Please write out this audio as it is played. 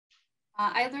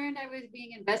I learned I was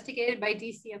being investigated by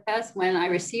DCFS when I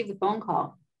received the phone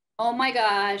call. Oh my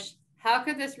gosh, how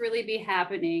could this really be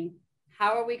happening?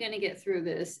 How are we going to get through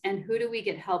this? And who do we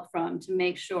get help from to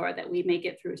make sure that we make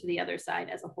it through to the other side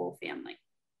as a whole family?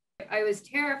 I was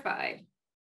terrified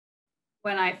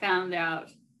when I found out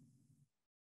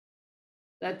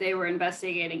that they were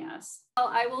investigating us. Well,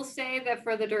 I will say that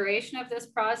for the duration of this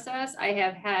process, I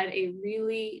have had a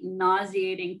really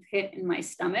nauseating pit in my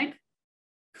stomach.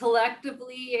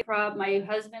 Collectively, my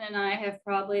husband and I have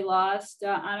probably lost,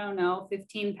 I don't know,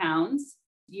 15 pounds.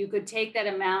 You could take that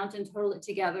amount and total it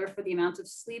together for the amount of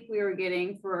sleep we were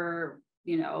getting for,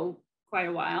 quite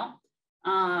a while,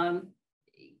 over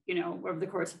the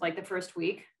course of like the first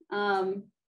week. And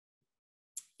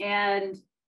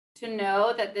to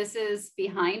know that this is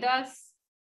behind us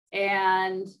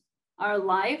and our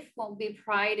life won't be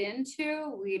pried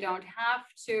into, we don't have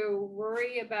to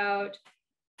worry about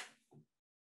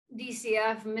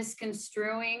DCF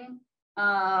misconstruing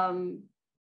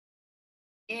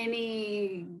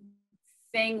anything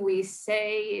we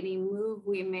say, any move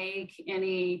we make,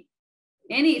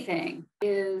 anything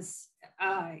is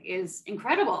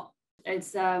incredible.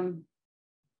 It's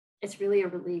really a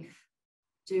relief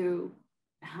to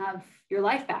have your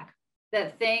life back.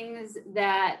 That things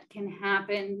that can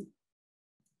happen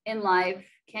in life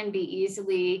can be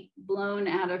easily blown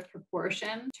out of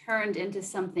proportion, turned into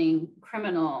something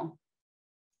criminal,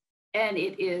 and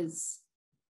it is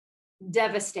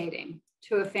devastating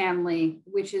to a family,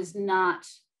 which is not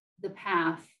the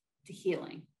path to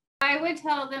healing. I would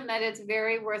tell them that it's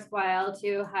very worthwhile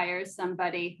to hire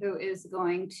somebody who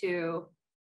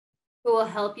will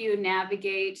help you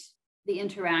navigate the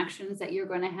interactions that you're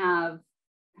going to have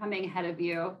coming ahead of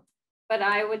you. But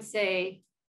I would say,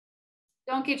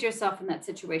 don't get yourself in that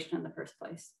situation in the first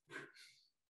place.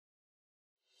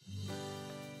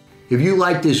 If you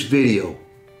like this video,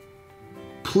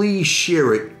 please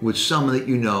share it with someone that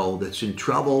you know that's in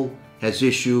trouble, has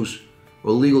issues,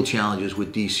 or legal challenges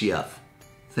with DCF.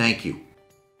 Thank you.